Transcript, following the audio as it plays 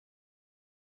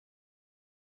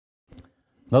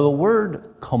Now, the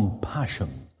word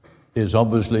compassion is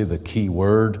obviously the key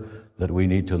word that we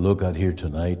need to look at here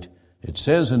tonight. It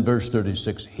says in verse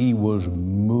 36, he was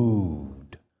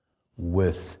moved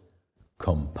with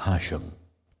compassion.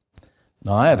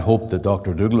 Now, I had hoped that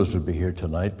Dr. Douglas would be here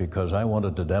tonight because I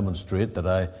wanted to demonstrate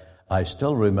that I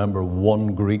still remember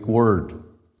one Greek word.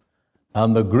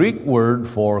 And the Greek word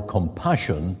for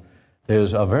compassion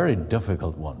is a very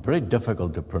difficult one, very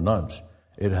difficult to pronounce.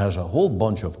 It has a whole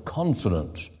bunch of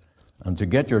consonants, and to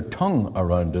get your tongue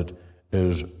around it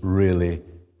is really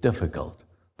difficult.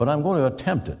 But I'm going to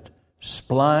attempt it.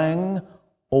 Splang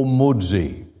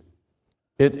omodzi.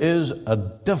 It is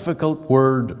a difficult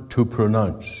word to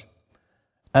pronounce,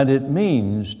 and it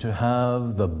means to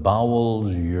have the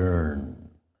bowels yearn.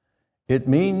 It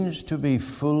means to be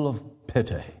full of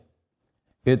pity.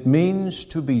 It means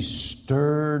to be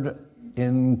stirred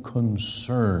in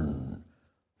concern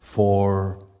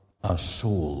for a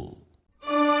soul.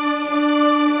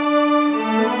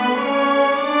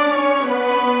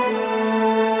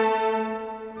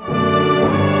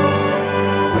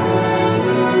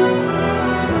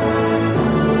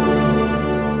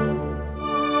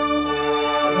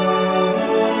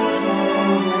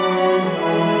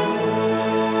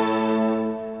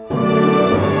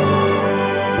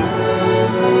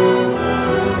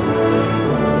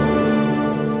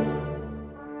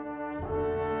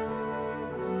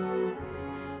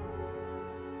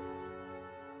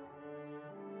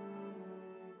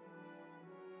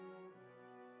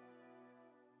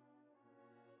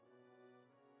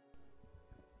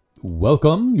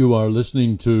 Welcome. You are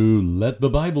listening to Let the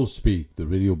Bible Speak, the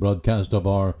radio broadcast of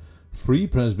our Free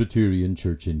Presbyterian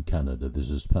Church in Canada.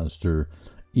 This is Pastor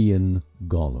Ian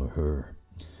Gallagher.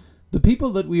 The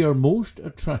people that we are most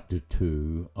attracted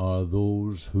to are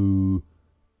those who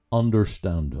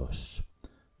understand us.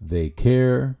 They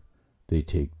care, they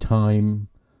take time,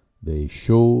 they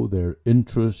show their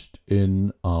interest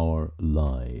in our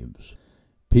lives.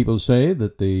 People say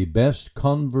that the best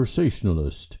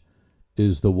conversationalist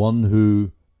is the one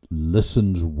who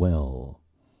listens well.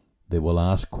 They will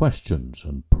ask questions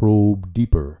and probe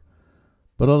deeper,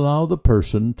 but allow the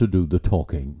person to do the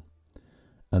talking.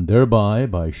 And thereby,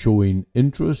 by showing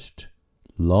interest,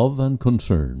 love, and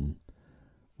concern,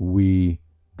 we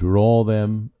draw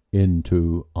them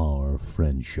into our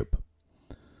friendship.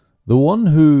 The one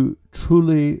who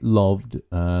truly loved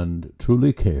and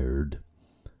truly cared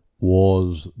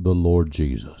was the Lord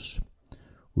Jesus.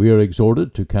 We are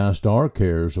exhorted to cast our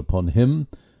cares upon him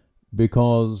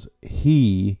because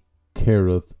he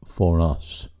careth for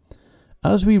us.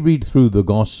 As we read through the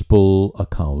gospel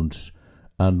accounts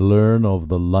and learn of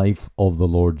the life of the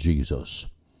Lord Jesus,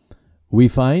 we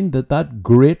find that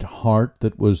great heart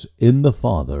that was in the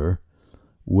Father,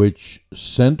 which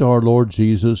sent our Lord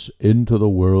Jesus into the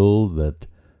world, that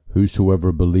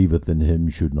whosoever believeth in him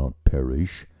should not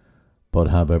perish, but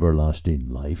have everlasting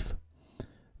life.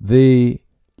 The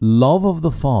love of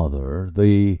the Father,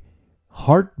 the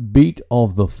heartbeat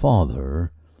of the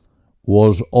Father,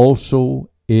 was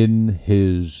also in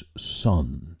his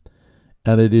Son,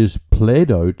 and it is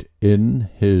played out in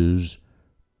his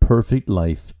perfect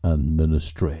life and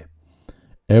ministry.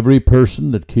 Every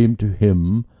person that came to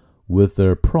him with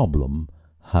their problem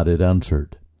had it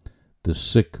answered. The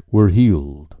sick were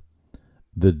healed,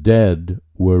 the dead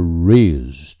were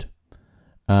raised,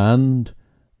 and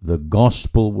the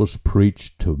gospel was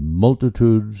preached to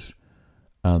multitudes,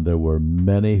 and there were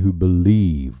many who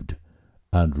believed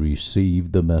and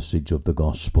received the message of the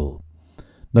gospel.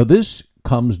 Now this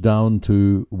comes down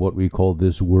to what we call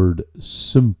this word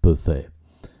sympathy.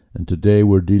 And today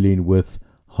we're dealing with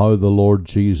how the Lord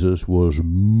Jesus was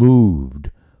moved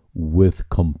with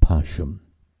compassion.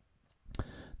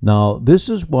 Now this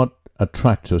is what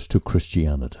attracts us to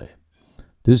Christianity.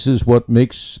 This is what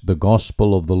makes the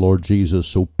gospel of the Lord Jesus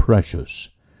so precious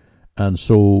and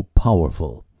so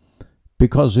powerful,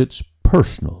 because it's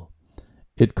personal.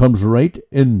 It comes right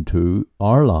into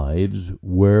our lives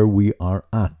where we are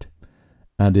at,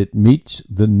 and it meets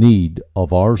the need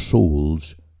of our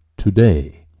souls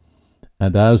today.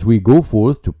 And as we go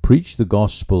forth to preach the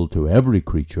gospel to every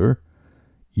creature,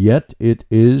 yet it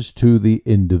is to the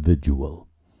individual.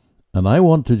 And I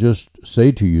want to just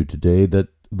say to you today that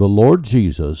the Lord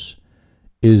Jesus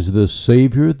is the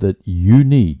Savior that you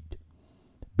need,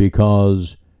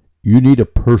 because you need a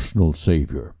personal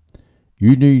Savior.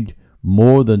 You need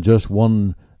more than just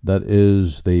one that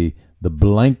is the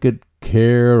blanket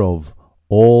care of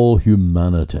all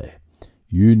humanity.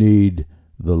 You need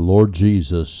the Lord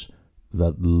Jesus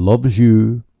that loves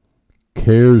you,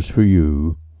 cares for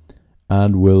you,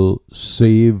 and will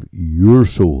save your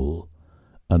soul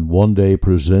and one day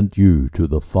present you to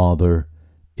the Father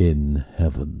in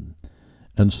heaven.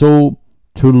 And so,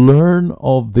 to learn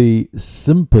of the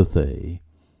sympathy,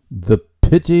 the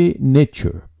pity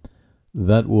nature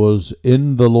that was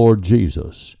in the Lord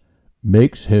Jesus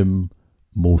makes him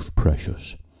most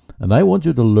precious. And I want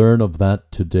you to learn of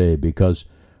that today, because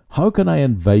how can I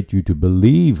invite you to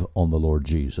believe on the Lord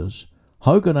Jesus?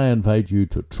 How can I invite you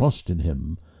to trust in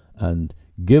him and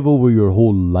give over your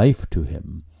whole life to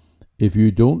him if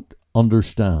you don't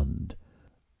understand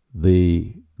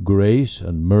the grace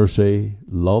and mercy,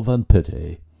 love and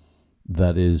pity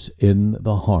that is in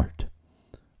the heart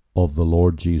of the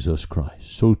Lord Jesus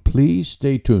Christ? So please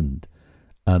stay tuned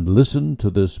and listen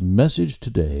to this message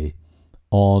today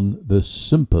on the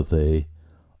sympathy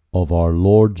of our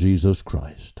Lord Jesus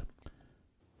Christ.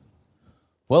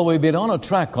 Well, we've been on a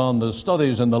track on the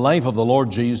studies in the life of the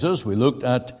Lord Jesus. We looked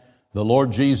at the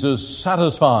Lord Jesus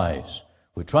satisfies.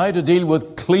 We tried to deal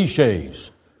with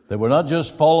cliches, that we're not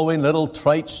just following little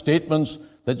trite statements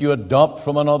that you adopt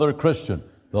from another Christian.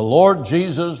 The Lord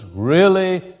Jesus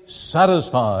really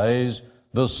satisfies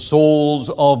the souls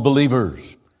of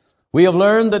believers. We have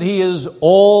learned that he is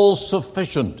all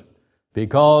sufficient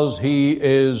because he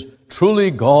is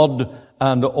truly God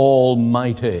and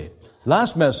almighty.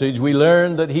 Last message, we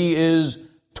learned that he is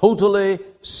totally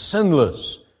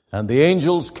sinless, and the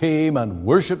angels came and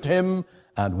worshipped him,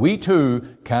 and we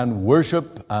too can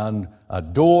worship and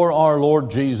adore our Lord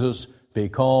Jesus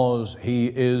because he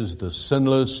is the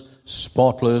sinless,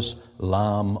 spotless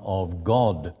Lamb of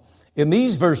God. In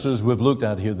these verses we've looked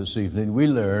at here this evening, we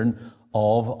learn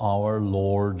of our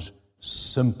Lord's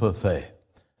sympathy.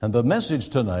 And the message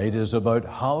tonight is about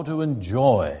how to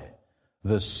enjoy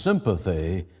the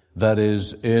sympathy that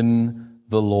is in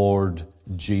the Lord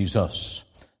Jesus.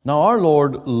 Now, our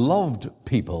Lord loved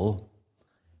people,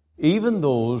 even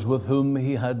those with whom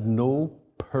he had no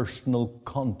personal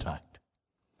contact.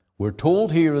 We're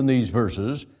told here in these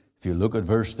verses, if you look at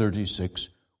verse 36,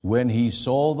 when he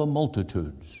saw the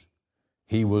multitudes,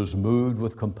 he was moved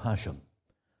with compassion.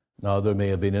 Now, there may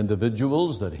have been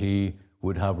individuals that he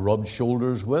would have rubbed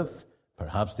shoulders with.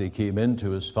 Perhaps they came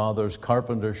into his father's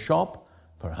carpenter shop.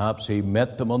 Perhaps he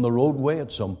met them on the roadway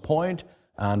at some point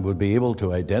and would be able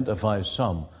to identify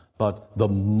some. But the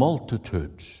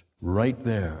multitudes right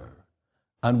there.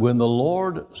 And when the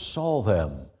Lord saw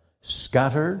them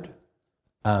scattered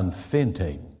and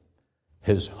fainting,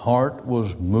 his heart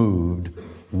was moved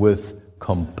with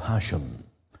compassion.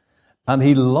 And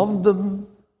he loved them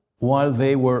while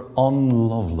they were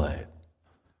unlovely.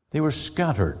 They were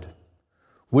scattered,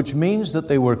 which means that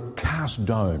they were cast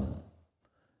down.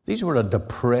 These were a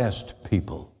depressed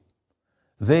people.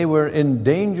 They were in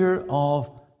danger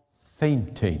of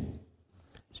fainting.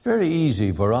 It's very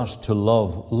easy for us to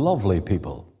love lovely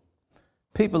people,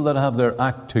 people that have their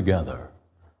act together,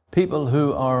 people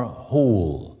who are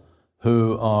whole,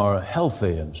 who are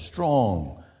healthy and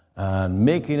strong and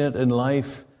making it in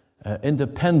life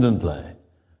independently.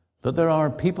 But there are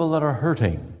people that are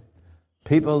hurting,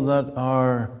 people that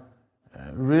are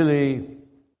really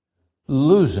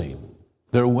losing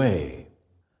their way,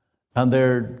 and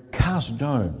they're cast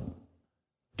down.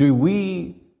 Do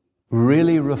we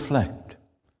really reflect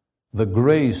the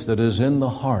grace that is in the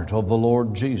heart of the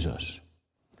Lord Jesus?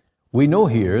 We know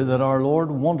here that our Lord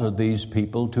wanted these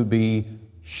people to be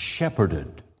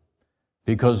shepherded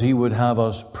because he would have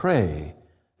us pray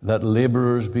that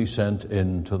laborers be sent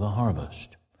into the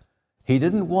harvest. He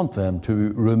didn't want them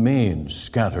to remain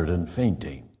scattered and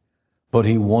fainting, but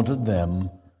he wanted them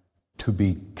to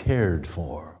be cared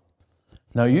for.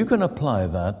 Now, you can apply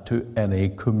that to any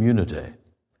community.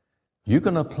 You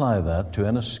can apply that to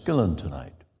Enniskillen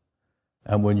tonight.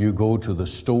 And when you go to the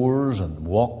stores and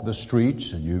walk the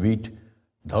streets and you meet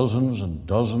dozens and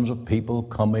dozens of people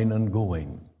coming and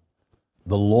going,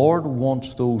 the Lord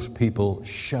wants those people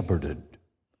shepherded.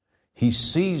 He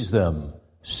sees them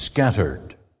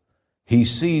scattered. He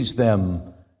sees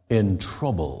them in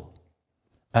trouble.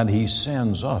 And he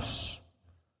sends us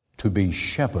to be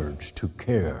shepherds, to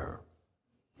care.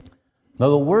 Now,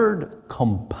 the word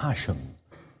compassion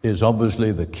is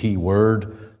obviously the key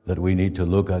word that we need to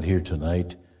look at here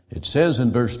tonight. It says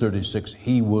in verse 36,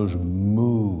 he was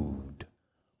moved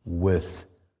with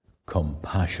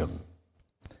compassion.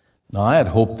 Now, I had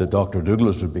hoped that Dr.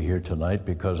 Douglas would be here tonight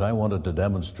because I wanted to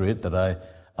demonstrate that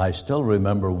I still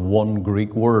remember one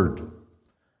Greek word.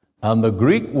 And the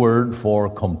Greek word for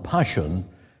compassion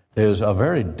is a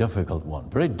very difficult one,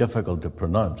 very difficult to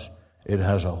pronounce. It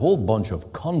has a whole bunch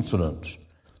of consonants,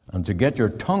 and to get your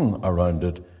tongue around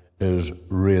it is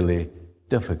really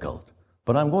difficult.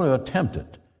 But I'm going to attempt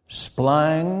it.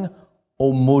 Splang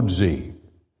omodzi.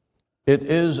 It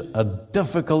is a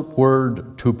difficult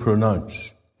word to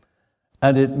pronounce,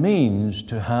 and it means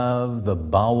to have the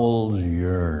bowels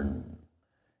yearn.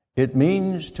 It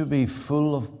means to be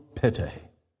full of pity.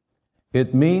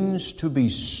 It means to be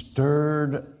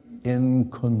stirred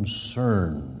in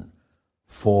concern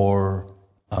for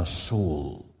a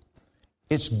soul.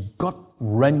 It's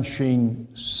gut-wrenching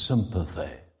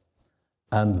sympathy,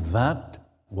 and that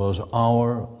was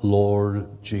our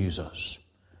Lord Jesus.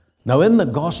 Now, in the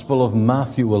Gospel of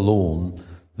Matthew alone,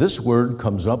 this word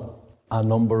comes up a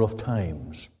number of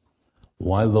times.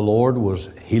 While the Lord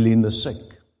was healing the sick,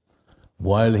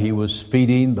 while he was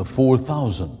feeding the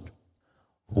 4,000,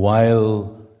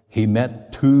 while he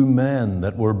met 2 men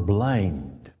that were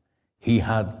blind, he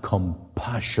had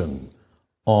compassion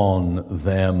on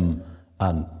them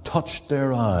and touched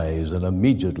their eyes, and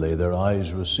immediately their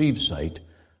eyes received sight,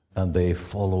 and they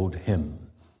followed him.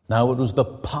 Now, it was the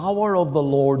power of the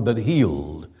Lord that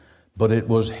healed, but it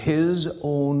was his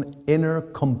own inner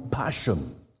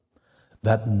compassion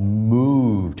that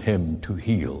moved him to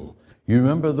heal. You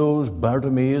remember those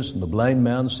Bartimaeus and the blind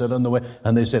man sat on the way,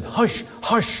 and they said, "Hush,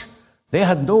 hush." They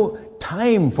had no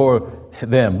time for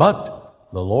them, but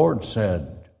the Lord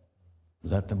said,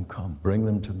 "Let them come, bring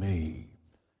them to me."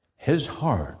 His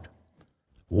heart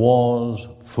was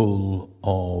full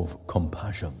of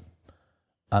compassion.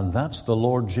 And that's the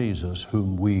Lord Jesus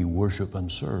whom we worship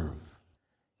and serve.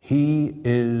 He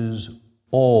is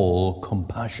all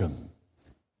compassion.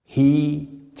 He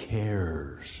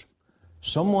cares.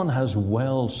 Someone has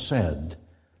well said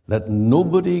that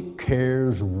nobody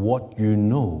cares what you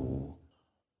know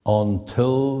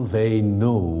until they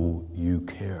know you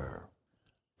care.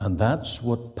 And that's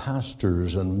what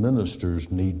pastors and ministers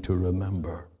need to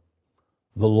remember.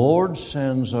 The Lord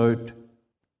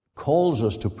calls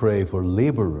us to pray for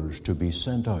laborers to be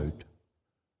sent out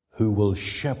who will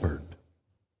shepherd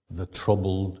the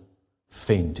troubled,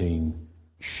 fainting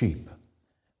sheep.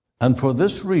 And for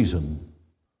this reason,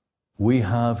 we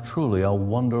have truly a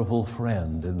wonderful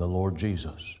friend in the Lord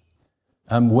Jesus.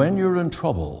 And when you're in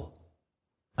trouble,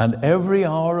 and every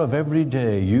hour of every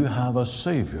day you have a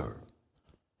Savior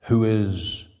who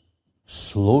is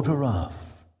slow to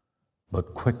wrath,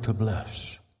 but quick to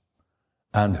bless,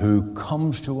 and who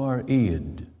comes to our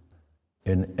aid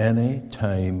in any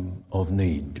time of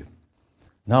need.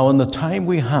 Now, in the time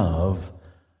we have,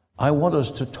 I want us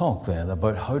to talk then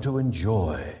about how to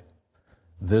enjoy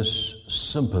this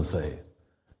sympathy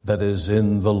that is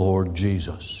in the Lord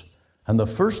Jesus. And the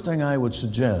first thing I would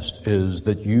suggest is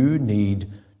that you need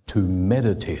to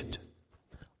meditate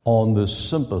on the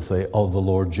sympathy of the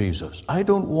Lord Jesus. I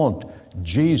don't want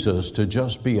Jesus to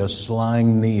just be a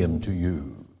slang name to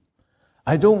you.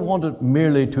 I don't want it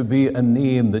merely to be a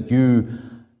name that you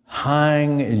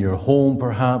hang in your home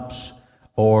perhaps,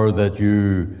 or that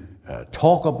you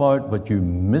talk about, but you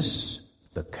miss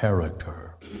the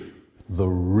character, the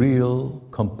real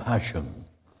compassion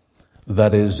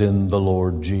that is in the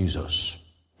Lord Jesus.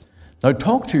 Now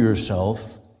talk to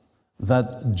yourself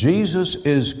that Jesus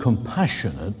is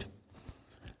compassionate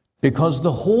because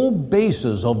the whole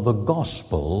basis of the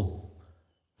gospel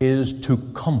is to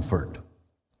comfort.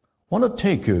 I want to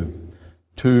take you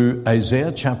to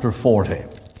Isaiah chapter 40.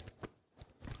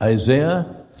 Isaiah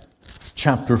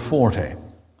chapter 40.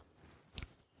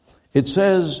 It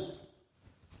says,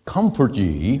 comfort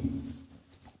ye,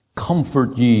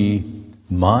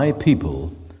 my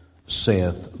people,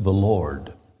 saith the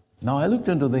Lord. Now, I looked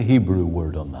into the Hebrew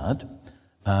word on that,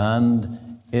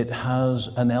 and it has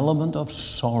an element of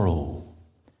sorrow.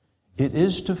 It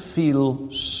is to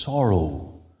feel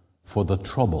sorrow for the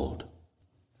troubled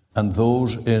and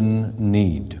those in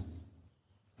need.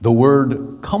 The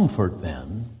word comfort,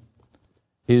 then,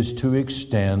 is to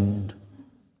extend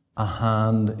a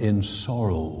hand in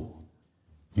sorrow.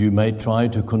 You might try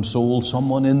to console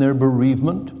someone in their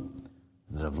bereavement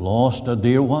that have lost a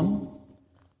dear one,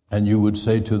 and you would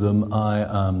say to them, I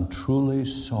am truly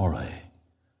sorry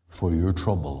for your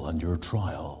trouble and your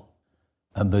trial.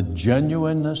 And the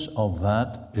genuineness of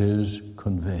that is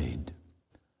conveyed.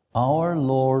 Our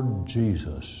Lord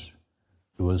Jesus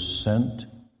was sent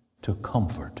to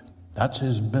comfort. That's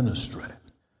his ministry.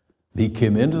 He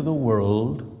came into the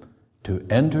world to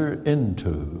enter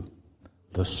into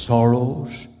the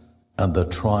sorrows and the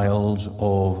trials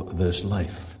of this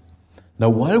life. Now,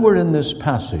 while we're in this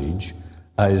passage,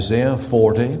 Isaiah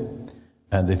 40,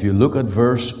 and if you look at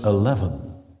verse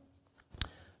 11,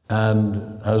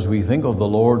 and as we think of the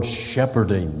Lord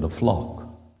shepherding the flock,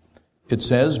 it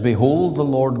says, behold, the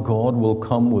Lord God will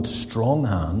come with strong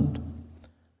hand,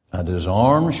 and his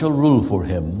arm shall rule for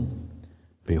him.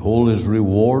 Behold, his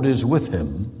reward is with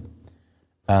him,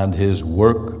 and his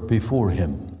work before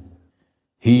him.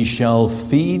 He shall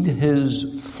feed his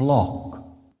flock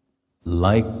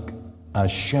like a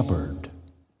shepherd.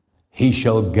 He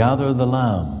shall gather the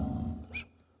lambs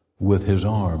with his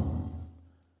arm,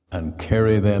 and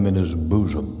carry them in his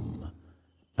bosom,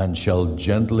 and shall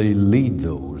gently lead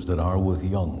those that are with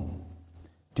young.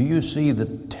 Do you see the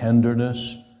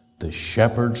tenderness, the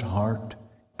shepherd's heart,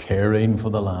 caring for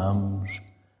the lambs?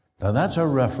 Now that's a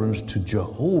reference to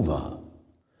Jehovah.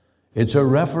 It's a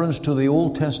reference to the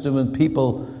Old Testament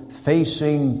people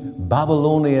facing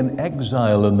Babylonian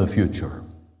exile in the future.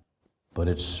 But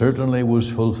it certainly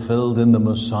was fulfilled in the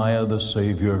Messiah, the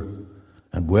Savior.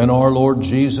 And when our Lord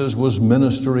Jesus was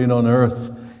ministering on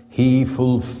earth, he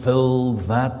fulfilled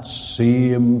that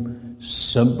same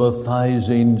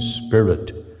sympathizing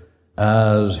spirit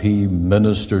as he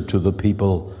ministered to the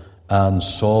people and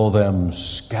saw them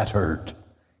scattered,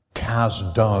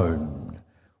 cast down,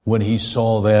 when he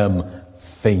saw them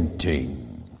fainting.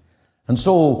 And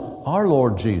so our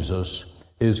Lord Jesus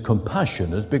is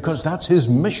compassionate because that's his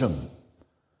mission.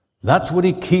 That's what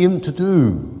he came to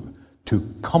do, to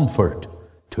comfort,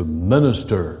 to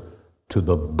minister to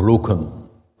the broken.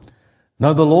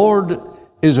 Now the Lord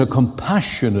is a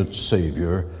compassionate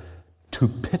Savior to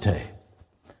pity.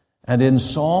 And in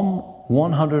Psalm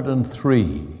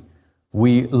 103,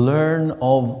 we learn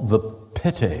of the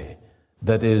pity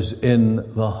that is in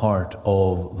the heart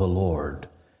of the Lord.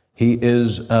 He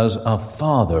is as a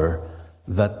father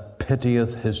that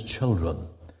pitieth his children.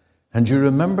 And you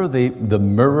remember the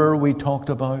mirror we talked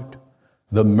about?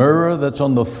 The mirror that's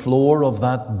on the floor of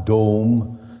that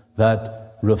dome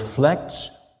that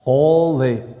reflects all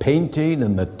the painting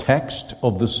and the text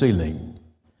of the ceiling.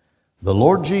 The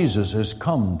Lord Jesus has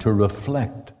come to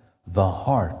reflect the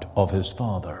heart of his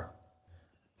Father.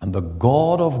 And the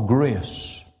God of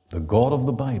grace, the God of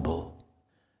the Bible,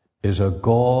 is a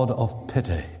God of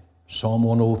pity. Psalm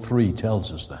 103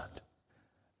 tells us that.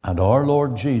 And our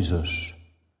Lord Jesus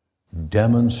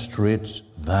demonstrates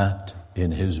that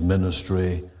in his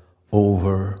ministry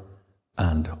over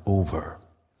and over.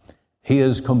 He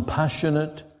is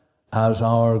compassionate as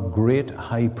our great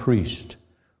high priest.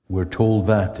 We're told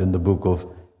that in the book of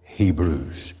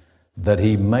Hebrews, that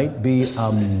he might be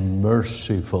a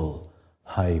merciful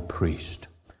high priest.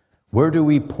 Where do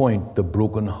we point the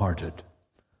brokenhearted?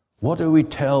 What do we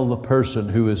tell the person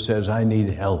who says, I need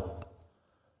help,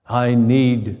 I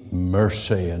need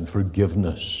mercy and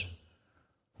forgiveness?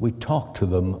 We talk to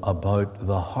them about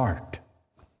the heart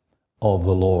of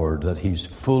the Lord, that he's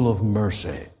full of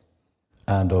mercy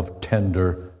and of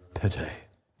tender pity.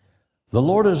 The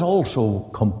Lord is also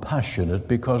compassionate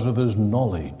because of his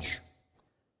knowledge.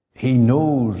 He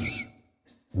knows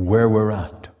where we're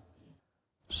at.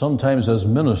 Sometimes as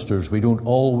ministers, we don't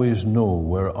always know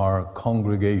where our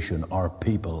congregation, our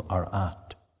people are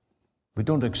at. We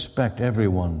don't expect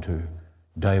everyone to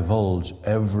divulge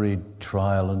every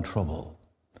trial and trouble.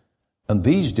 And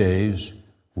these days,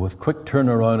 with quick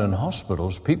turnaround in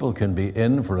hospitals, people can be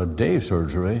in for a day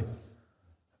surgery,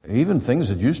 even things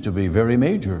that used to be very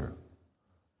major.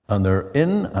 And they're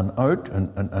in and out,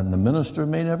 and the minister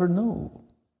may never know.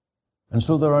 And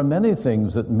so there are many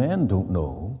things that men don't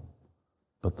know,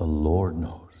 but the Lord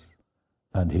knows.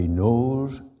 And he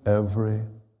knows every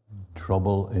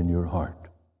trouble in your heart,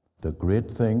 the great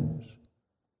things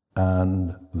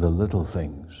and the little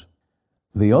things.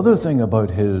 The other thing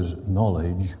about his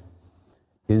knowledge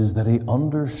is that he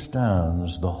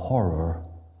understands the horror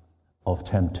of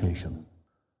temptation,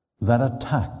 that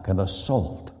attack and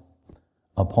assault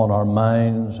upon our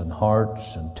minds and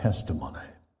hearts and testimony.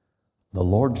 The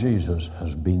Lord Jesus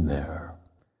has been there.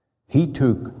 He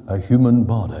took a human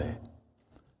body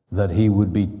that he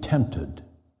would be tempted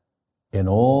in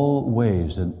all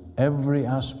ways, in every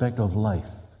aspect of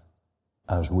life,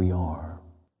 as we are.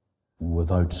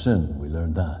 Without sin, we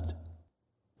learned that.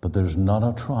 But there's not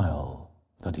a trial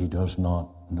that he does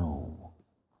not know.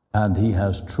 And he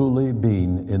has truly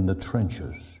been in the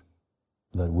trenches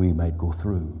that we might go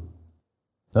through.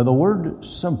 Now, the word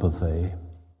sympathy,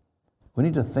 we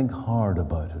need to think hard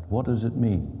about it. What does it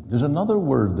mean? There's another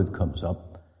word that comes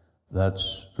up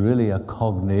that's really a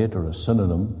cognate or a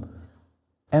synonym,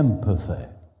 empathy.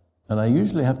 And I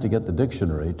usually have to get the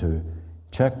dictionary to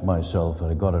check myself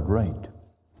that I got it right.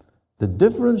 The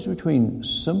difference between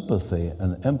sympathy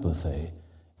and empathy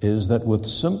is that with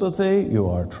sympathy, you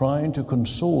are trying to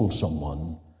console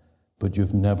someone, but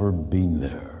you've never been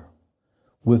there.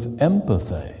 With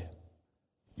empathy,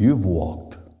 you've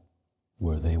walked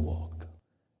where they walked.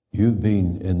 You've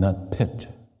been in that pit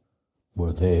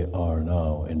where they are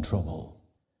now in trouble.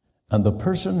 And the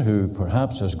person who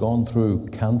perhaps has gone through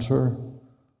cancer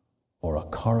or a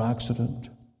car accident,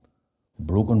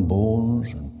 broken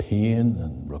bones and pain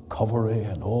and recovery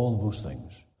and all those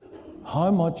things,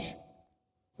 how much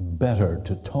better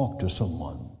to talk to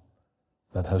someone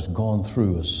that has gone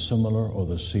through a similar or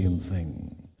the same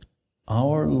thing.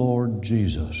 Our Lord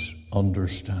Jesus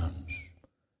understands.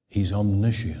 He's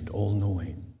omniscient,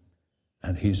 all-knowing,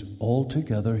 and He's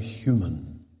altogether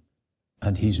human.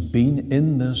 And He's been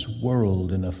in this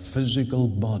world in a physical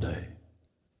body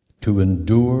to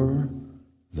endure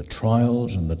the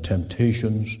trials and the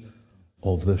temptations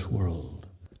of this world.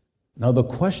 Now, the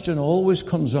question always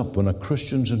comes up when a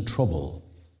Christian's in trouble.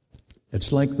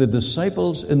 It's like the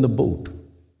disciples in the boat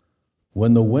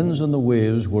when the winds and the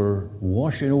waves were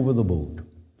washing over the boat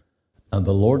and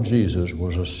the Lord Jesus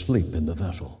was asleep in the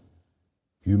vessel.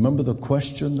 You remember the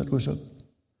question that was up?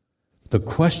 The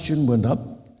question went up,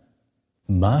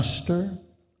 Master,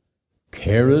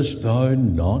 carest thou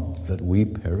not that we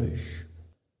perish?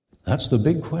 That's the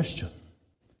big question.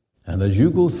 And as you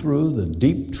go through the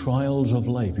deep trials of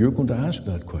life, you're going to ask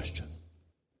that question.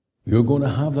 You're going to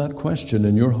have that question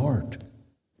in your heart.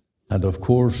 And of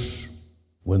course,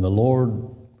 when the Lord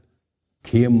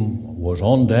was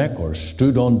on deck or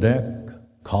stood on deck,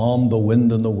 calmed the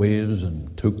wind and the waves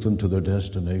and took them to their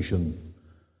destination,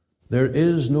 there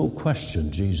is no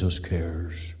question Jesus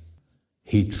cares.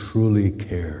 He truly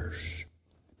cares.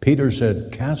 Peter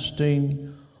said,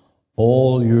 casting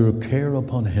all your care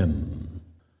upon Him,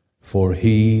 for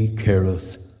He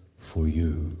careth for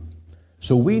you.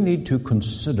 So we need to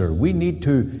consider, we need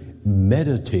to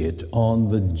meditate on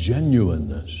the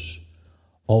genuineness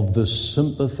of the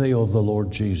sympathy of the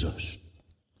Lord Jesus.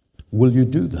 Will you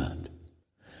do that?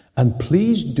 And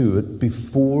please do it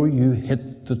before you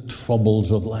hit the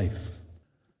troubles of life.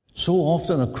 So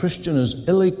often a Christian is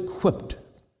ill-equipped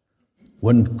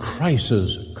when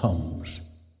crisis comes,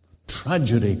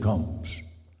 tragedy comes,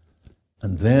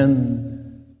 and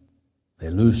then they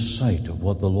lose sight of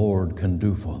what the Lord can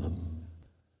do for them.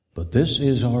 But this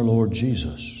is our Lord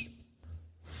Jesus,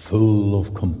 full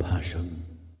of compassion,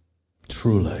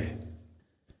 truly.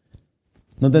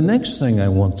 Now, the next thing I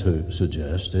want to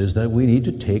suggest is that we need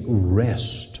to take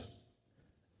rest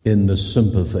in the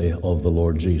sympathy of the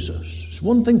Lord Jesus. It's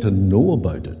one thing to know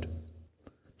about it.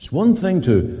 It's one thing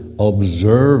to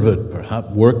observe it, perhaps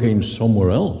working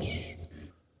somewhere else.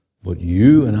 But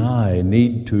you and I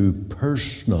need to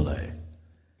personally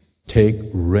take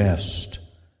rest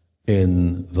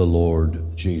in the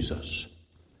Lord Jesus.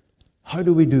 How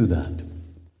do we do that?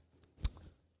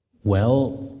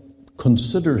 Well,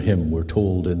 consider Him, we're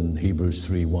told in Hebrews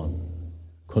 3:1.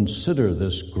 Consider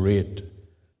this great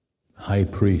high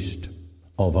priest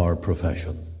of our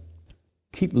profession.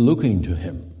 Keep looking to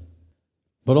Him.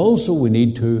 But also we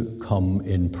need to come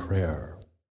in prayer.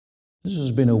 This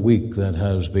has been a week that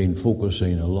has been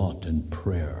focusing a lot in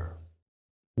prayer.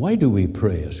 Why do we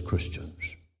pray as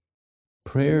Christians?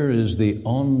 Prayer is the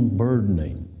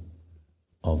unburdening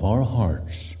of our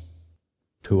hearts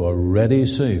to a ready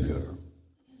Savior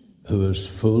who is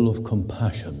full of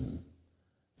compassion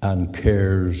and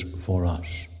cares for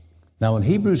us. Now in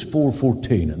Hebrews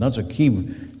 4:14, and that's a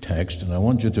key text, and I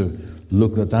want you to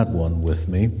look at that one with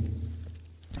me.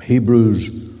 Hebrews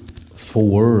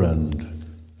 4 and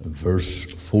verse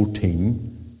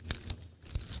 14.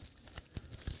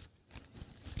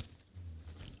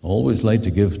 I always like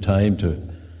to give time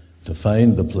to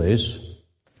find the place.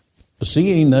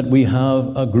 Seeing that we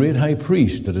have a great high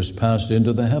priest that has passed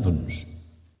into the heavens,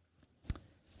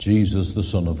 Jesus the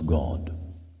Son of God.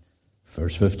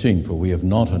 Verse 15, for we have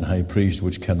not an high priest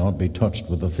which cannot be touched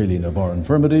with the feeling of our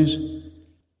infirmities,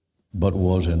 but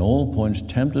was in all points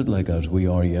tempted like as we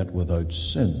are, yet without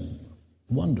sin.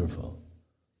 Wonderful.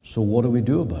 So what do we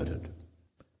do about it?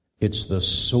 It's the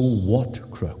so what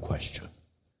question.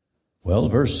 Well,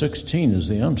 verse 16 is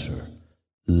the answer.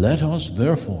 Let us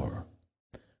therefore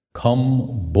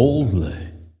come boldly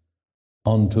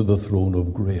unto the throne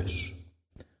of grace.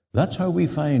 That's how we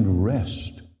find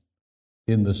rest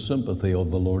in the sympathy of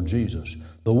the Lord Jesus.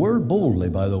 The word boldly,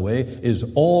 by the way, is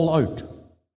all out.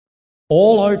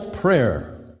 All out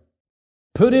prayer.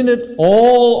 Putting it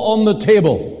all on the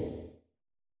table.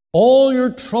 All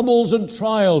your troubles and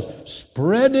trials,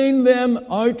 spreading them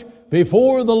out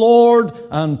before the Lord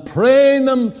and praying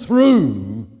them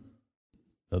through,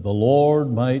 that the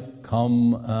Lord might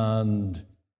come and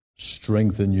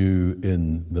strengthen you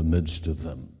in the midst of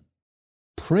them.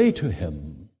 Pray to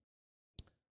Him,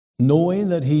 knowing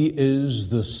that He is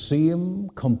the same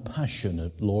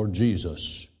compassionate Lord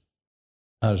Jesus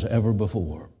as ever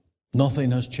before.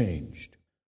 Nothing has changed.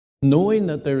 Knowing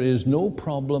that there is no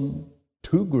problem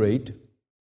too great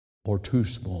or too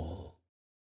small.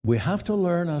 We have to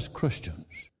learn as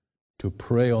Christians to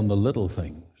pray on the little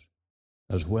things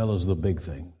as well as the big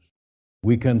things.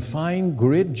 We can find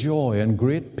great joy and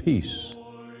great peace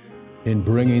in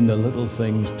bringing the little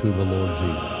things to the Lord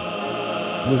Jesus.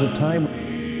 There was a time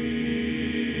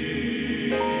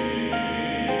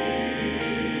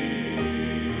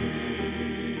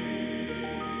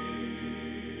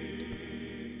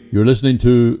You're listening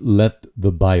to Let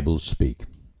the Bible Speak.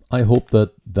 I hope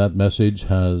that that message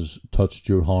has touched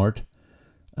your heart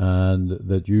and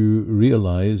that you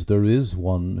realize there is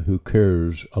one who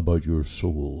cares about your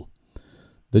soul,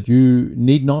 that you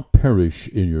need not perish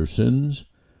in your sins,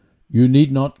 you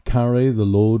need not carry the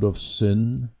load of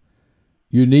sin,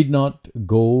 you need not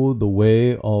go the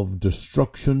way of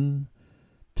destruction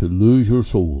to lose your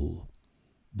soul.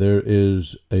 There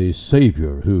is a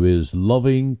Savior who is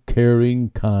loving,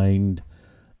 caring, kind,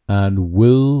 and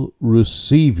will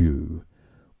receive you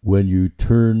when you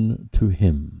turn to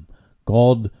him.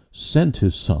 God sent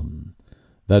his Son,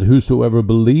 that whosoever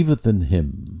believeth in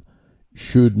him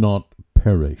should not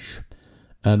perish.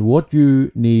 And what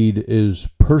you need is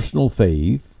personal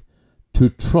faith to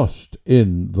trust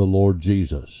in the Lord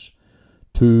Jesus,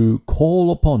 to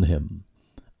call upon him,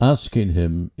 asking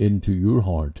him into your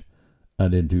heart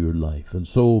and into your life. And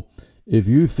so, if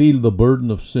you feel the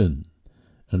burden of sin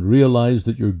and realize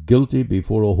that you're guilty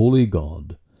before a holy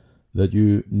God, that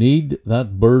you need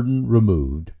that burden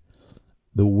removed,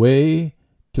 the way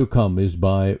to come is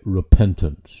by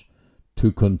repentance,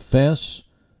 to confess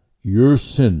your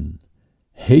sin,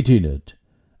 hating it,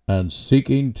 and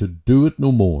seeking to do it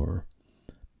no more,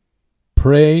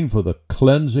 praying for the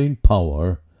cleansing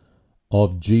power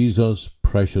of Jesus'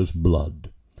 precious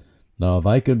blood. Now, if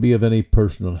I can be of any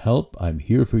personal help, I'm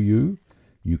here for you.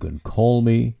 You can call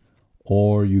me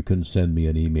or you can send me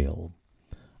an email.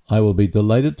 I will be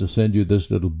delighted to send you this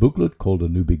little booklet called A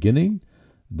New Beginning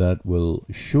that will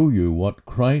show you what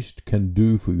Christ can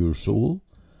do for your soul,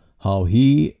 how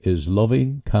he is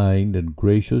loving, kind, and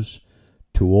gracious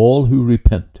to all who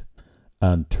repent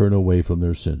and turn away from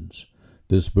their sins.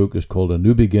 This book is called A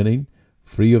New Beginning,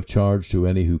 free of charge to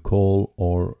any who call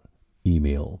or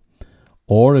email.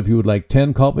 Or if you would like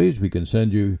 10 copies, we can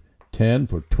send you 10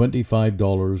 for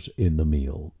 $25 in the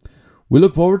mail. We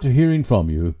look forward to hearing from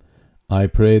you. I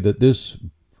pray that this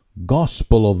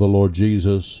gospel of the Lord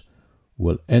Jesus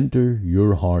will enter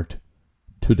your heart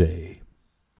today.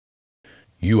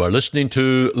 You are listening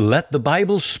to Let the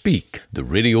Bible Speak, the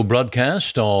radio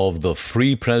broadcast of the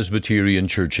Free Presbyterian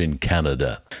Church in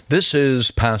Canada. This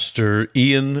is Pastor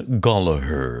Ian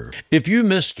Gollaher. If you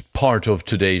missed part of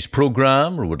today's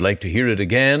program or would like to hear it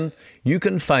again, you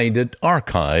can find it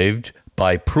archived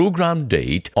by program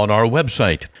date on our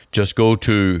website. Just go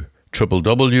to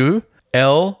www.ltbs.ca,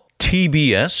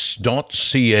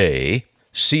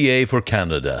 CA for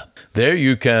Canada. There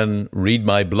you can read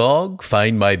my blog,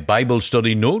 find my Bible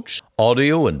study notes,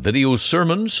 audio and video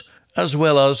sermons, as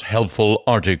well as helpful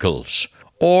articles.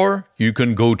 Or you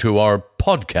can go to our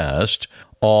podcast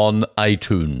on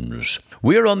iTunes.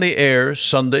 We're on the air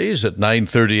Sundays at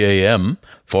 9:30 a.m.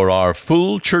 for our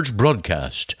full church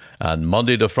broadcast, and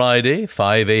Monday to Friday,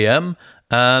 5 a.m.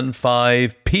 and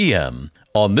 5 p.m.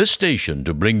 on this station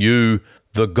to bring you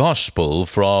the gospel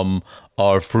from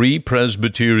our Free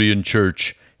Presbyterian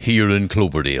Church here in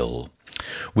Cloverdale.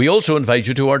 We also invite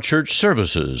you to our church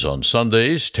services on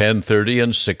Sundays, 10:30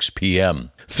 and 6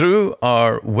 p.m. Through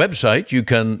our website, you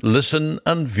can listen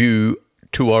and view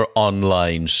to our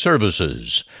online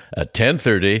services at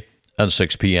 10:30 and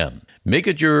 6 p.m. Make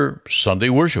it your Sunday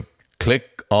worship.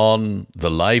 Click on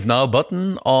the Live Now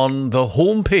button on the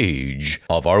home page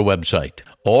of our website.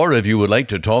 Or if you would like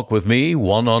to talk with me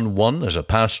one-on-one as a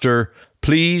pastor,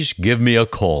 please give me a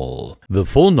call. The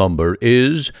phone number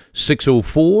is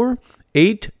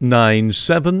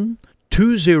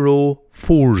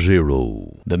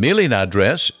 604-897-2040. The mailing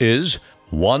address is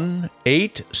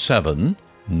 18790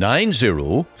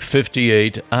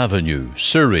 58th Avenue,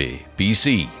 Surrey,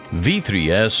 BC,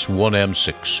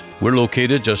 V3S1M6. We're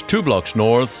located just 2 blocks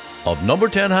north of number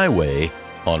 10 Highway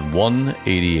on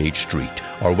 188th Street.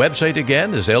 Our website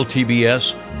again is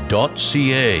ltbs.ca.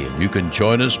 You can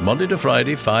join us Monday to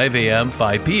Friday, 5 a.m.,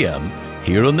 5 p.m.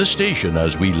 here on the station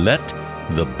as we let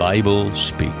the Bible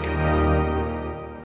speak.